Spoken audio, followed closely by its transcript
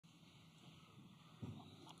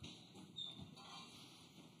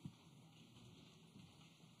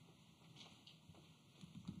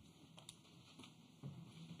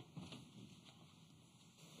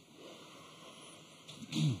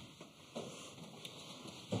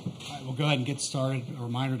All right, we'll go ahead and get started. A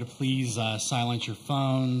reminder to please silence your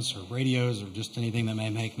phones or radios or just anything that may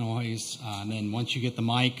make noise. And then once you get the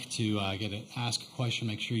mic to ask a question,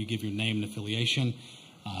 make sure you give your name and affiliation.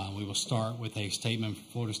 We will start with a statement from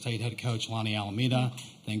Florida State head coach Lonni Alameda,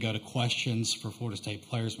 then go to questions for Florida State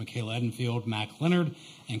players Michaela Edenfield, Mack Leonard,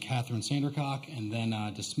 and Katryn Sandercock, and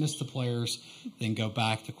then dismiss the players, then go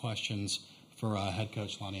back to questions for head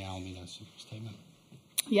coach Lonni Alameda's statement.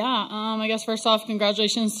 Yeah, I guess first off,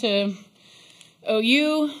 congratulations to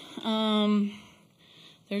OU.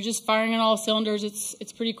 They're just firing on all cylinders.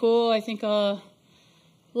 It's pretty cool. I think a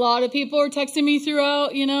lot of people are texting me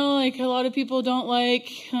throughout, like a lot of people don't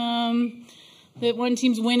like that one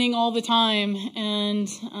team's winning all the time. And,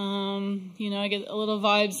 I get a little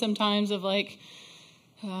vibe sometimes of like,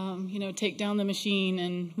 take down the machine.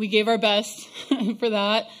 And we gave our best for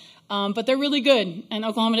that. But they're really good. And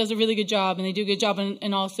Oklahoma does a really good job. And they do a good job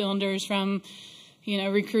in all cylinders from,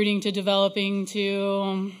 recruiting to developing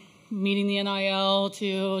to meeting the NIL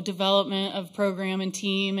to development of program and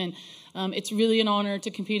team. And it's really an honor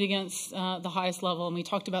to compete against the highest level, and we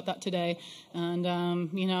talked about that today. And,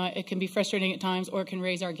 it can be frustrating at times, or it can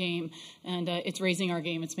raise our game. And it's raising our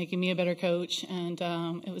game. It's making me a better coach, and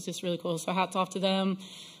it was just really cool. So hats off to them.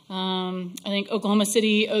 I think Oklahoma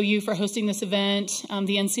City, OU for hosting this event,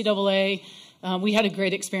 the NCAA. We had a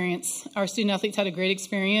great experience. Our student-athletes had a great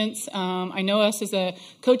experience. I know us as a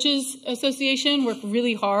coaches association worked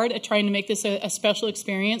really hard at trying to make this a special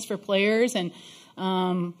experience for players. And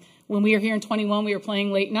when we were here in 21, we were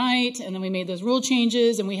playing late night, and then we made those rule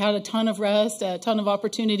changes, and we had a ton of rest, a ton of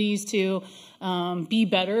opportunities to be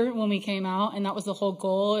better when we came out, and that was the whole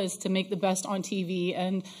goal, is to make the best on TV.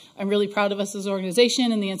 And I'm really proud of us as an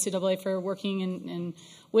organization and the NCAA for working and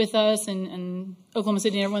with us, and Oklahoma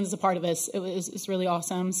City and everyone that's a part of us. It's really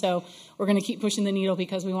awesome. So we're going to keep pushing the needle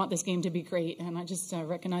because we want this game to be great, and I just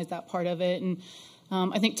recognize that part of it. And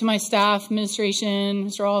I think to my staff, administration,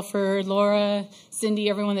 Mr. Alford, Laura, Cindy,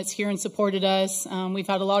 everyone that's here and supported us. We've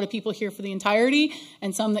had a lot of people here for the entirety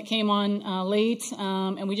and some that came on late.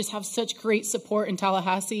 And we just have such great support in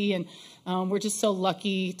Tallahassee. And we're just so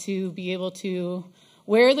lucky to be able to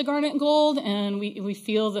wear the garnet and gold. And we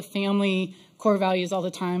feel the family core values all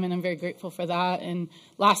the time. And I'm very grateful for that. And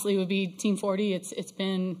lastly would be Team 40. It's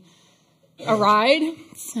been a ride.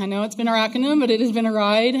 I know it's been our acronym, but it has been a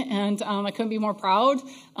ride, and I couldn't be more proud.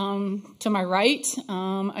 To my right,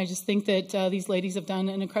 I just think that these ladies have done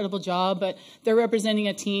an incredible job, but they're representing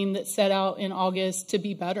a team that set out in August to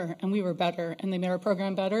be better, and we were better, and they made our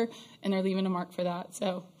program better, and they're leaving a mark for that.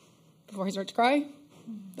 So before I start to cry,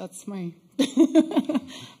 that's my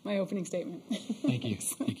my opening statement. Thank you.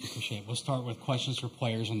 Appreciate it. We'll start with questions for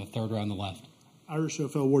players on the third row on the left.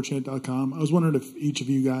 IrishFLWarchant.com. I was wondering if each of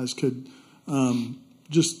you guys could,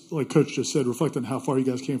 just like Coach just said, reflect on how far you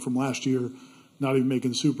guys came from last year, not even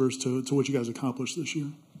making supers, to what you guys accomplished this year.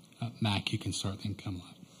 Mac, you can start, then come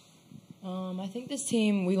left. I think this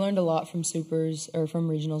team, we learned a lot from supers or from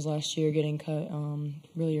regionals last year, getting cut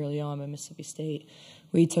really early on by Mississippi State.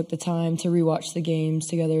 We took the time to rewatch the games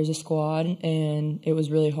together as a squad, and it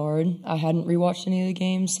was really hard. I hadn't rewatched any of the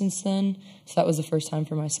games since then, so that was the first time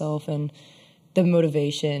for myself. And the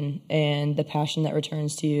motivation and the passion that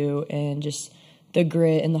returns to you, and just the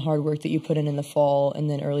grit and the hard work that you put in the fall and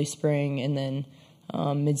then early spring, and then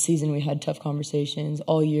mid-season we had tough conversations.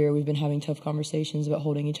 All year we've been having tough conversations about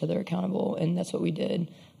holding each other accountable, and that's what we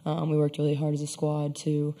did. We worked really hard as a squad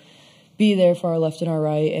to be there for our left and our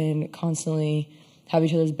right and constantly have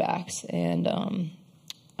each other's backs. And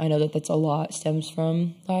I know that that's a lot stems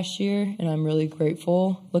from last year, and I'm really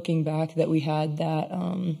grateful looking back that we had that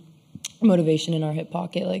motivation in our hip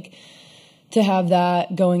pocket, like to have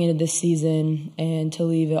that going into this season and to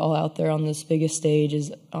leave it all out there on this biggest stage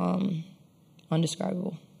is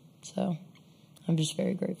undescribable. So I'm just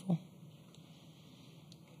very grateful.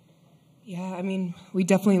 Yeah, I mean, we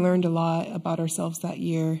definitely learned a lot about ourselves that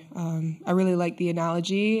year. I really like the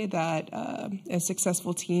analogy that a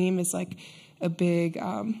successful team is like a big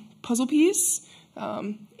puzzle piece.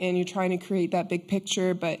 And you're trying to create that big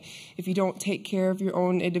picture, but if you don't take care of your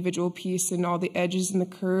own individual piece and all the edges and the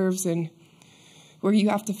curves and where you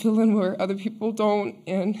have to fill in where other people don't,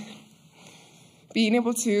 and being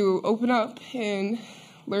able to open up and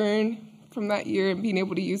learn from that year and being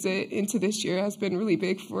able to use it into this year has been really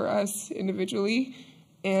big for us individually.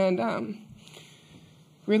 And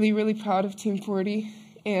really, really proud of Team 40.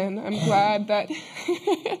 And I'm glad that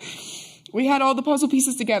we had all the puzzle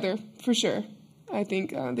pieces together, for sure. I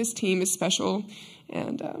think this team is special,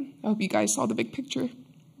 and I hope you guys saw the big picture.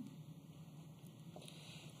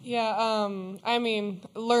 Yeah, I mean,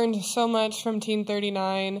 learned so much from Team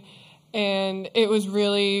 39. And it was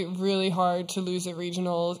really, really hard to lose at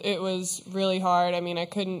regionals. It was really hard. I mean, I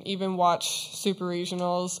couldn't even watch super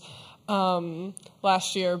regionals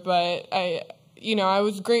last year, but I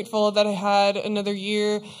was grateful that I had another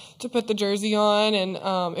year to put the jersey on, and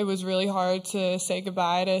it was really hard to say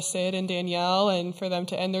goodbye to Sid and Danielle and for them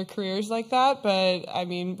to end their careers like that. But, I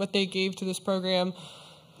mean, what they gave to this program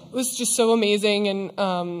was just so amazing,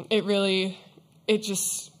 and it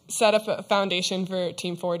just set up a foundation for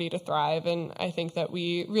Team 40 to thrive. And I think that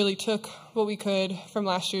we really took what we could from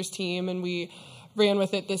last year's team, and we ran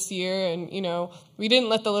with it this year. And, we didn't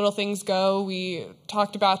let the little things go. We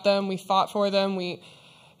talked about them. We fought for them. This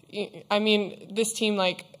team,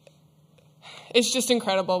 it's just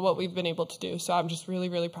incredible what we've been able to do. So I'm just really,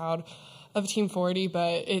 really proud of Team 40,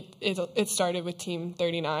 but it started with Team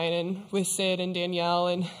 39 and with Sid and Danielle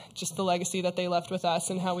and just the legacy that they left with us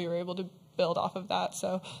and how we were able to build off of that.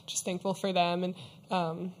 So just thankful for them and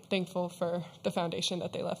thankful for the foundation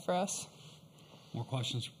that they left for us. More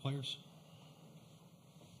questions for players?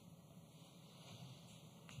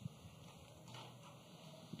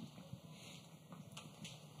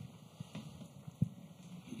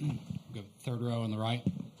 Go third row on the right.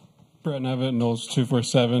 Brett Nevitt, Knowles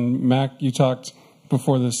 247. Mack, you talked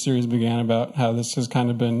before this series began about how this has kind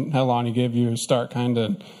of been how Lonni gave you a start, kind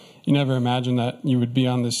of. You never imagined that you would be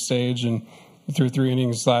on this stage, and through 3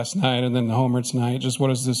 innings last night and then the homer tonight. Just what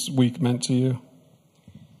has this week meant to you?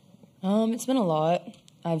 It's been a lot.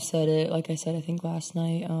 I've said it, like I said, I think last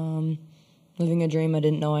night, living a dream I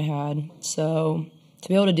didn't know I had. So to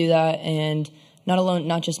be able to do that and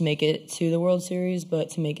not just make it to the World Series,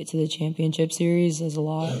 but to make it to the championship series is a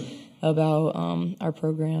lot about our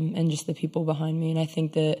program and just the people behind me. And I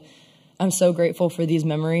think that I'm so grateful for these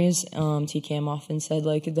memories. T-Cam often said,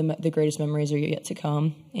 the greatest memories are yet to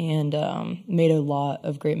come, and made a lot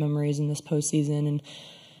of great memories in this postseason. And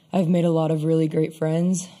I've made a lot of really great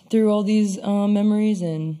friends through all these memories,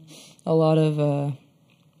 and a lot of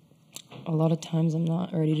times I'm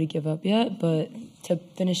not ready to give up yet, but to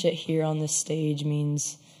finish it here on this stage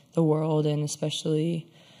means the world, and especially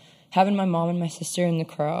having my mom and my sister in the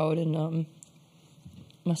crowd, and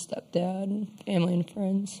my stepdad and family and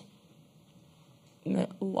friends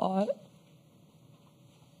meant a lot.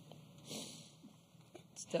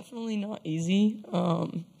 It's definitely not easy,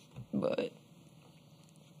 but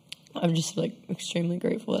I'm just extremely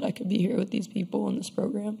grateful that I could be here with these people in this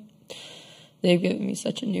program. They've given me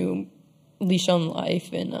such a new leash on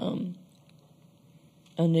life, and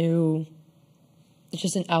it's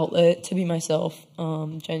just an outlet to be myself,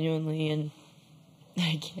 genuinely, and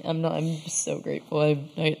I'm just so grateful. I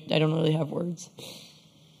don't really have words.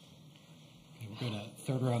 Okay, we'll go to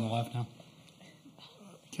third row on the left now.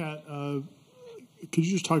 Kat, could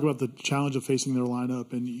you just talk about the challenge of facing their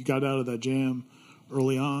lineup? And you got out of that jam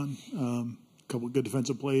early on, a couple of good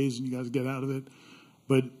defensive plays, and you guys get out of it.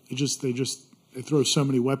 But they throw so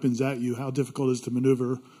many weapons at you. How difficult is it to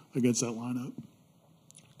maneuver against that lineup?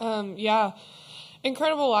 Yeah,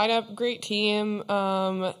 incredible lineup, great team.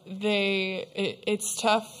 It's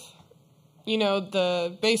tough.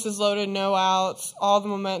 The bases loaded, no outs, all the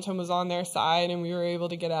momentum was on their side, and we were able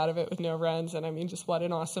to get out of it with no runs. And just what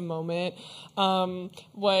an awesome moment.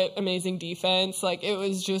 What amazing defense.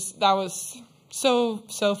 That was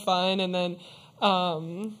so fun. And then,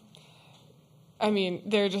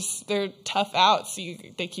 they're tough outs.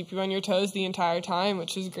 They keep you on your toes the entire time,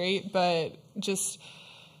 which is great. But just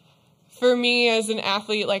for me as an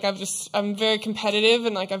athlete, I'm very competitive,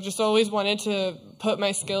 and I've just always wanted to put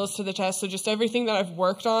my skills to the test. So just everything that I've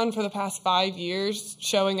worked on for the past 5 years,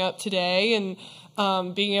 showing up today and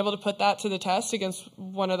being able to put that to the test against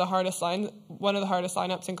one of the hardest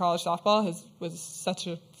lineups in college softball was such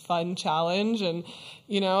a fun challenge. And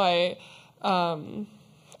I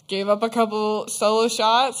gave up a couple solo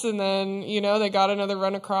shots, and then they got another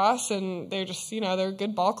run across, and they're just they're a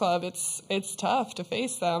good ball club. It's tough to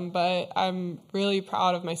face them, but I'm really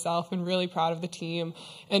proud of myself and really proud of the team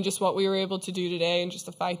and just what we were able to do today, and just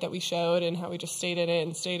the fight that we showed and how we just stayed in it.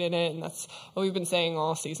 And that's what we've been saying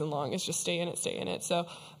all season long, is just stay in it. So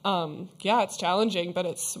it's challenging, but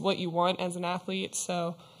it's what you want as an athlete.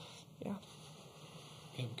 So yeah.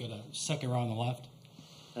 Okay, we'll go to second row on the left.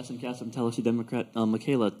 SM Tennessee Democrat.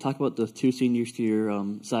 Michaela, talk about the 2 seniors to your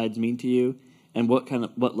sides mean to you, and what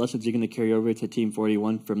lessons you're going to carry over to Team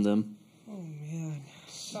 41 from them. Oh man,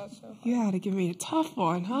 you had to give me a tough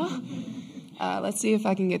one, huh? Let's see if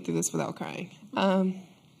I can get through this without crying.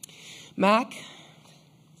 Mack.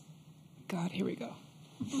 God, here we go.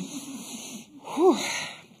 Whew.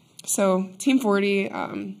 So Team 40,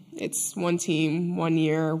 it's one team, 1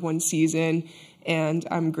 year, 1 season. And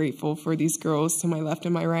I'm grateful for these girls to my left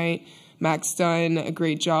and my right. Mack's done a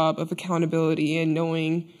great job of accountability and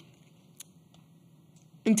knowing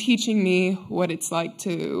and teaching me what it's like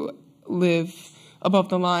to live above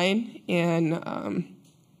the line, and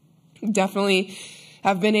definitely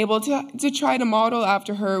have been able to try to model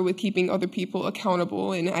after her with keeping other people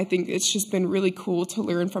accountable. And I think it's just been really cool to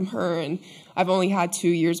learn from her. And I've only had 2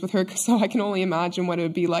 years with her, so I can only imagine what it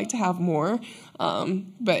would be like to have more.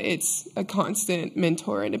 But it's a constant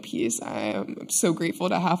mentor and a piece. I am so grateful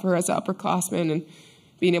to have her as an upperclassman, and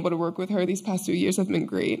being able to work with her these past 2 years have been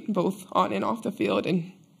great, both on and off the field.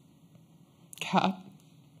 And Kat,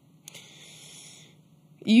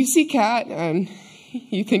 you see Kat, and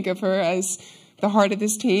you think of her as the heart of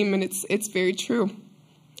this team, and it's very true.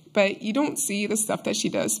 But you don't see the stuff that she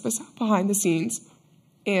does behind the scenes.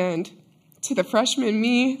 And to the freshman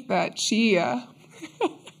me that she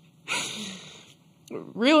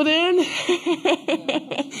reeled in,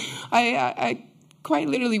 I quite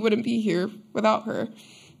literally wouldn't be here without her.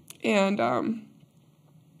 And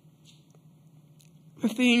the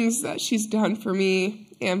things that she's done for me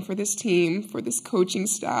and for this team, for this coaching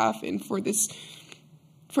staff, and for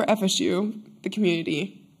FSU, the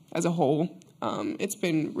community as a whole. It's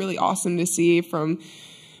been really awesome to see, from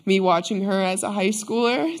me watching her as a high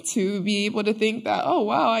schooler to be able to think that, oh,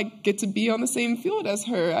 wow, I get to be on the same field as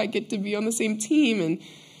her. I get to be on the same team, and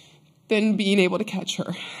then being able to catch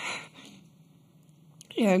her.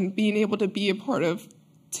 And being able to be a part of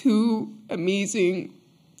 2 amazing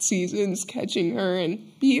seasons catching her,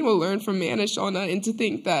 and being able to learn from Anna Shauna, and to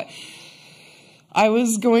think that I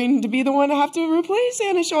was going to be the one to have to replace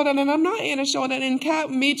Anna Shauna, and I'm not Anna Shauna. And Kat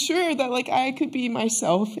made sure that I could be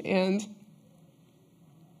myself and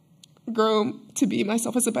grow to be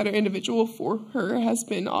myself as a better individual for her has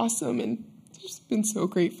been awesome. And just been so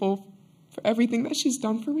grateful for everything that she's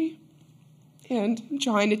done for me. And I'm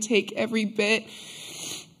trying to take every bit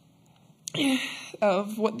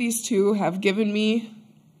of what these 2 have given me,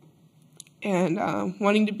 and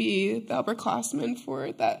wanting to be the upperclassman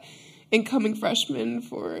for that incoming freshman,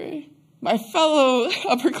 for my fellow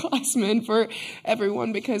upperclassmen, for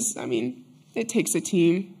everyone, because, it takes a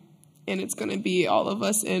team, and it's going to be all of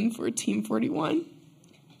us in for Team 41.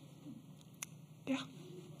 Yeah.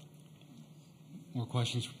 More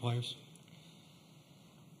questions for players?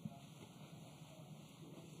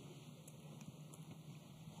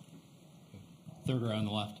 Third row on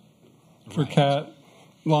the left. For Kat,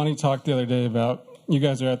 Lonni talked the other day about you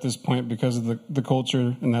guys are at this point because of the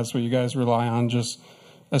culture, and that's what you guys rely on. Just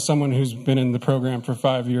as someone who's been in the program for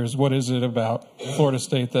 5 years, what is it about Florida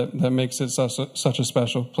State that makes it such a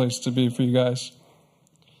special place to be for you guys?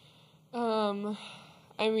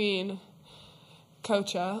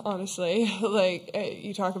 Kocha, honestly.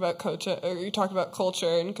 You talk about Kocha, or you talk about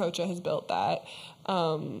culture, and Kocha has built that.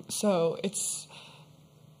 So it's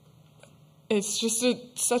just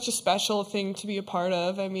such a special thing to be a part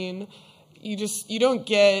of. You don't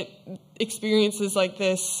get experiences like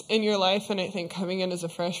this in your life, and I think coming in as a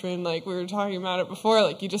freshman, we were talking about it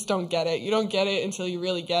before, you just don't get it. You don't get it until you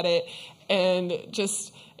really get it, and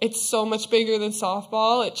it's so much bigger than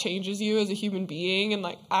softball. It changes you as a human being, and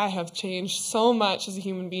I have changed so much as a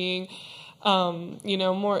human being.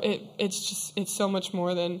 It's so much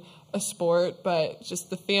more than a sport, but just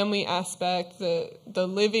the family aspect, the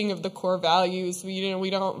living of the core values. We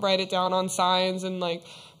don't write it down on signs and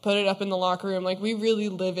put it up in the locker room. We really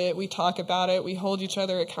live it. We talk about it. We hold each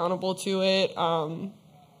other accountable to it.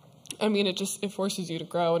 It forces you to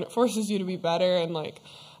grow, and it forces you to be better. And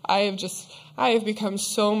I have become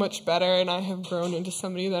so much better, and I have grown into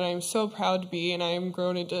somebody that I am so proud to be, and I am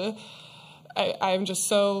grown into. I am just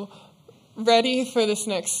so ready for this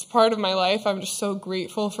next part of my life. I'm just so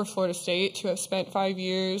grateful for Florida State to have spent 5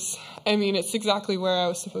 years. It's exactly where I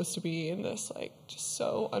was supposed to be in this, just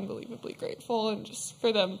so unbelievably grateful, and just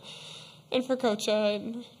for them and for Kocha,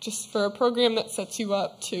 and just for a program that sets you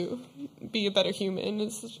up to be a better human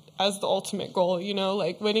as the ultimate goal.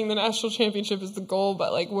 Winning the national championship is the goal,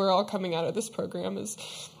 but we're all coming out of this program as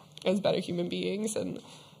better human beings, and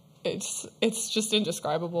it's just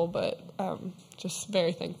indescribable, but just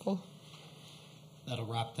very thankful. That'll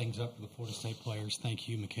wrap things up for the Florida State players. Thank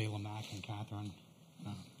you, Michaela, Mack, and Katryn.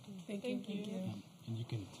 Thank you. And you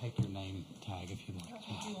can take your name tag if you like.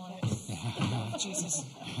 Do you want it? Jesus.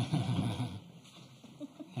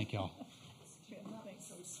 Thank y'all.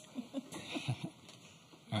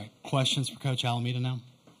 All right, questions for Coach Alameda now?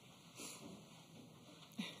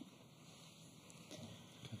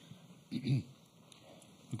 We'll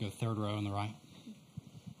go third row on the right.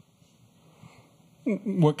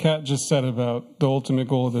 What Kat just said about the ultimate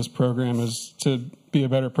goal of this program is to be a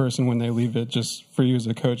better person when they leave it. Just for you as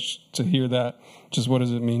a coach to hear that, just what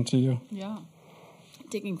does it mean to you? Yeah.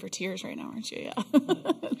 Digging for tears right now, aren't you? Yeah.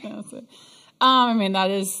 That's it. I mean,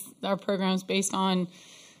 that is, our program's based on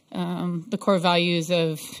the core values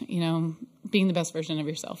of, being the best version of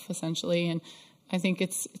yourself, essentially. And I think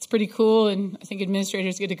it's pretty cool, and I think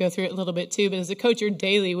administrators get to go through it a little bit too. But as a coach, you're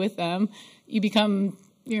daily with them. You become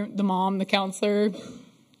the mom, the counselor,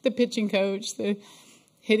 the pitching coach, the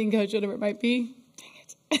hitting coach, whatever it might be.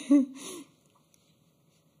 Dang it.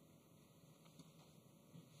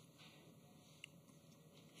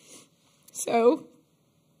 So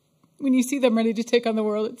when you see them ready to take on the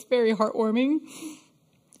world, it's very heartwarming.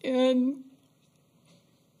 And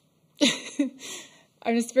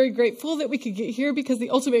I'm just very grateful that we could get here, because the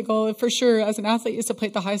ultimate goal, for sure, as an athlete, is to play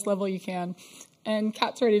at the highest level you can. And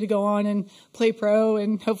Kat's ready to go on and play pro,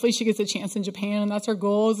 and hopefully she gets a chance in Japan, and that's our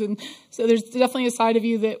goals. And so there's definitely a side of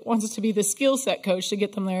you that wants us to be the skill set coach to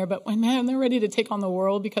get them there. But when, man, they're ready to take on the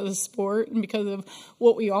world because of sport and because of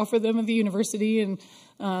what we offer them at the university. And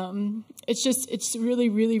it's really,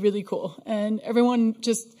 really, really cool. And everyone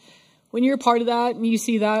just, when you're a part of that and you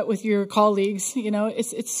see that with your colleagues,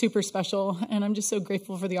 it's super special. And I'm just so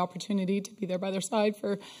grateful for the opportunity to be there by their side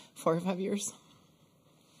for 4 or 5 years.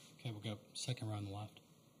 Okay, we'll go second row on the left.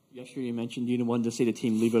 Yesterday you mentioned you wanted to see the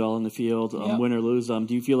team leave it all in the field, Yep. win or lose. Do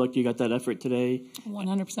you feel like you got that effort today?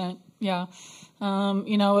 100%, yeah.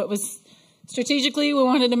 It was strategically, we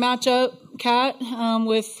wanted to match up Kat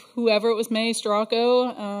with whoever it was, May,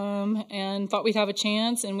 Stracco, and thought we'd have a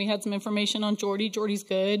chance. And we had some information on Jordy. Jordy's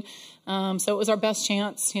good. So it was our best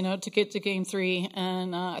chance, to get to Game 3.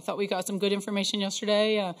 And I thought we got some good information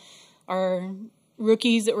yesterday. Our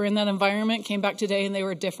rookies that were in that environment came back today, and they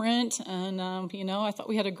were different. And, I thought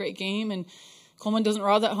we had a great game. And Coleman doesn't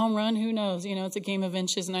raw that home run, who knows? It's a game of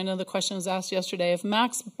inches. And I know the question was asked yesterday, if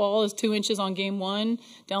Mack's ball is 2 inches on Game 1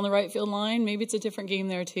 down the right field line, maybe it's a different game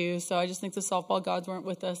there too. So I just think the softball gods weren't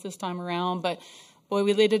with us this time around. But, boy,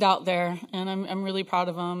 we laid it out there, and I'm really proud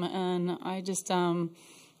of them. And I just,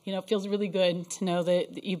 it feels really good to know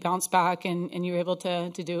that you bounced back and you were able to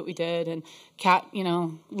do what we did. And Kat,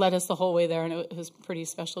 led us the whole way there, and it was pretty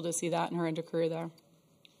special to see that in her end of career there. All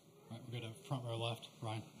right, we'll go to front row left.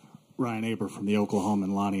 Ryan. Ryan Aber from the Oklahoma,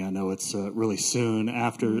 and Lonni, I know it's really soon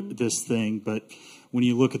after this thing, but when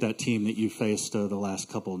you look at that team that you faced the last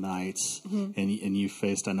couple of nights, and you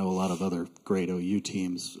faced, I know, a lot of other great OU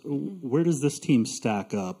teams, where does this team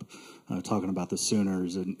stack up, talking about the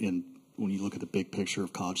Sooners, and when you look at the big picture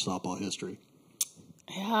of college softball history?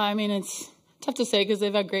 Yeah, I mean, it's tough to say because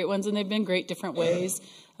they've had great ones, and they've been great different ways.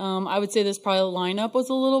 I would say this probably lineup was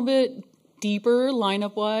a little bit deeper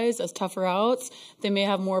lineup-wise as tougher outs. They may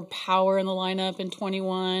have more power in the lineup in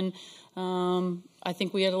 21. I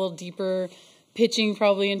think we had a little deeper pitching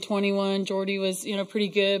probably in 21. Jordy was, pretty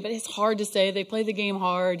good, but it's hard to say. They play the game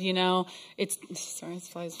hard, It's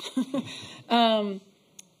flies.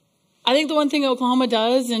 I think the one thing Oklahoma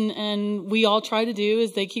does, and we all try to do,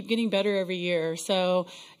 is they keep getting better every year. So,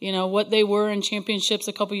 what they were in championships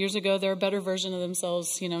a couple years ago, they're a better version of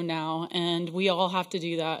themselves, now. And we all have to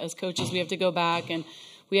do that. As coaches, we have to go back and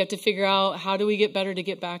we have to figure out how do we get better to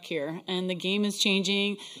get back here. And the game is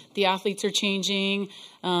changing. The athletes are changing.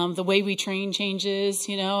 The way we train changes.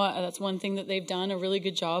 That's one thing that they've done a really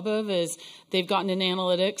good job of is they've gotten into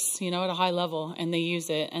analytics, at a high level, and they use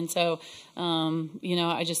it. And so,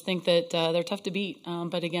 I just think that they're tough to beat.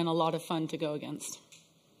 But again, a lot of fun to go against.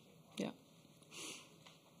 Yeah.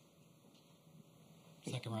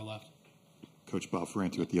 Second row left. Coach Bob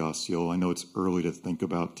Ferranti at the Osceola. I know it's early to think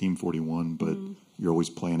about Team 41, but you're always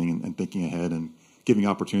planning and thinking ahead and giving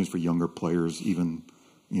opportunities for younger players, even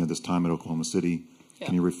this time at Oklahoma City. Yeah.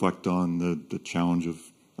 Can you reflect on the challenge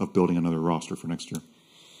of building another roster for next year?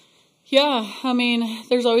 Yeah, I mean,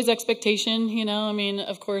 there's always expectation,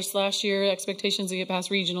 of course, last year expectations to get past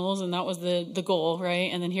regionals, and that was the goal,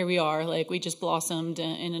 right? And then here we are, we just blossomed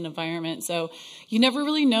in an environment. So you never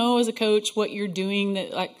really know as a coach what you're doing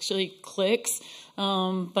that actually clicks.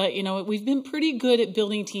 But, we've been pretty good at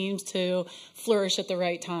building teams to flourish at the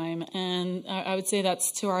right time. And I would say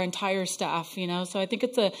that's to our entire staff, So I think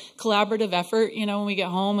it's a collaborative effort, when we get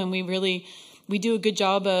home, and we do a good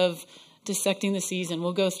job of dissecting the season.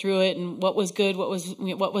 We'll go through it and what was good, what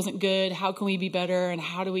wasn't good, how can we be better, and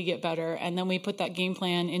how do we get better? And then we put that game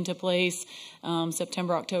plan into place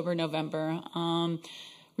September, October, November.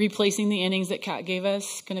 Replacing the innings that Kat gave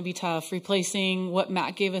us, going to be tough. Replacing what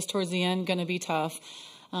Matt gave us towards the end, going to be tough.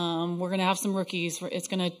 We're going to have some rookies. It's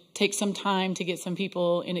going to take some time to get some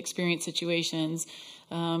people in experienced situations.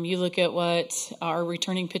 You look at what our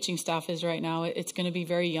returning pitching staff is right now. It's going to be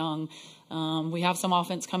very young. we have some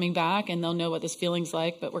offense coming back, and they'll know what this feeling's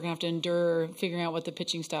like, but we're going to have to endure figuring out what the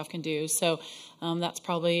pitching staff can do. So that's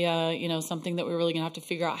probably, something that we're really going to have to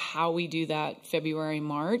figure out how we do that February,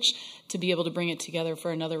 March, to be able to bring it together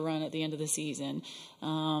for another run at the end of the season.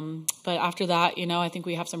 But after that, I think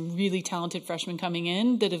we have some really talented freshmen coming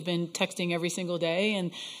in that have been texting every single day.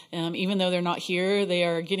 And even though they're not here, they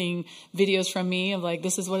are getting videos from me of like,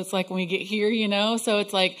 this is what it's like when we get here, So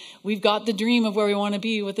it's like, we've got the dream of where we want to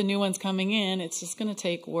be with the new ones coming in. It's just going to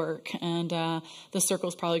take work. And the circle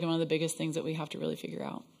is probably one of the biggest things that we have to really figure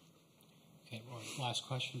out. Okay, well, last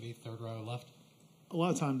question will be third row left. A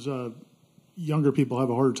lot of times younger people have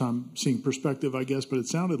a harder time seeing perspective, I guess, but it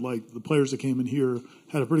sounded like the players that came in here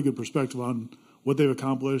had a pretty good perspective on what they've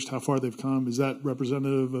accomplished, how far they've come. Is that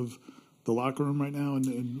representative of the locker room right now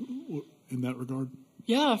in that regard?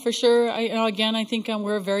 Yeah, for sure. I think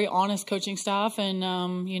we're a very honest coaching staff, and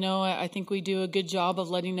I think we do a good job of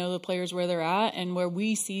letting know the players where they're at and where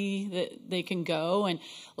we see that they can go. And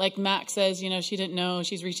like Mack says, she didn't know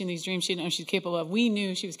she's reaching these dreams she didn't know she's capable of. We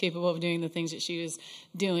knew she was capable of doing the things that she was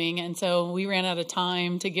doing, and so we ran out of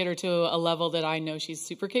time to get her to a level that I know she's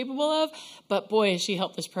super capable of. But boy, she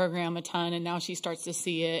helped this program a ton, and now she starts to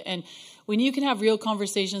see it. And when you can have real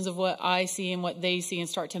conversations of what I see and what they see and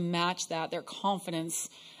start to match that, their confidence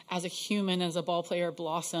as a human, as a ball player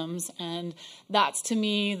blossoms. And that's, to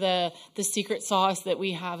me, the secret sauce that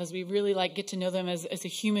we have, is we really get to know them as a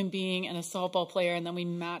human being and a softball player, and then we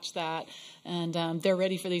match that. And they're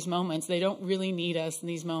ready for these moments. They don't really need us in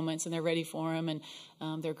these moments, and they're ready for them,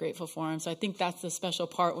 and they're grateful for them. So I think that's the special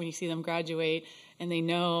part when you see them graduate and they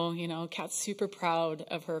know, Kat's super proud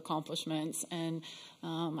of her accomplishments. And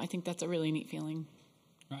I think that's a really neat feeling.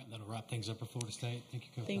 All right, that'll wrap things up for Florida State. Thank you,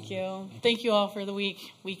 Coach. Thank you. Thank you all for the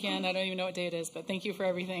weekend. I don't even know what day it is, but thank you for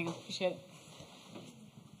everything. Appreciate it.